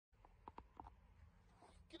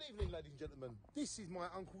Good evening, ladies and gentlemen. This is my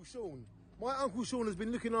Uncle Shaun. My Uncle Shaun has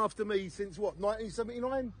been looking after me since, what,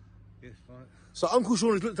 1979? Yes, right. So Uncle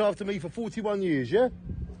Shaun has looked after me for 41 years, yeah?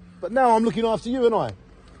 But now I'm looking after you and I.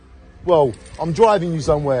 Well, I'm driving you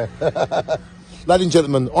somewhere. Ladies and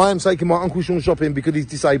gentlemen, I am taking my Uncle Shaun shopping because he's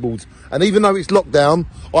disabled. And even though it's lockdown,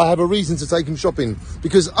 I have a reason to take him shopping.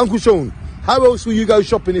 Because, Uncle Shaun, how else will you go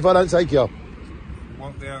shopping if I don't take you?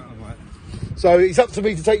 Won't be out, mate. So it's up to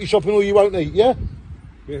me to take you shopping or you won't eat, yeah?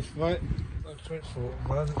 Yes, mate. That's transport,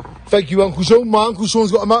 man. Thank you, Uncle Shaun. My Uncle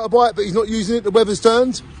Shaun's got a motorbike, but he's not using it. The weather's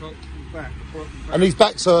turned. And his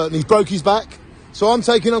back's hurt and he's broke his back. So I'm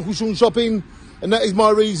taking Uncle Shaun shopping, and that is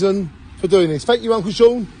my reason for doing this. Thank you, Uncle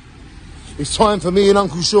Shaun. It's time for me and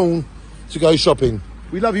Uncle Shaun to go shopping.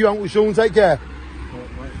 We love you, Uncle Shaun. Take care.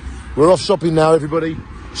 Right, We're off shopping now, everybody.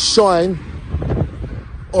 Shine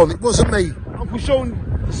on. It wasn't me. Uncle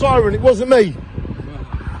Shaun, the siren, it wasn't me.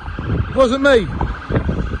 It wasn't me.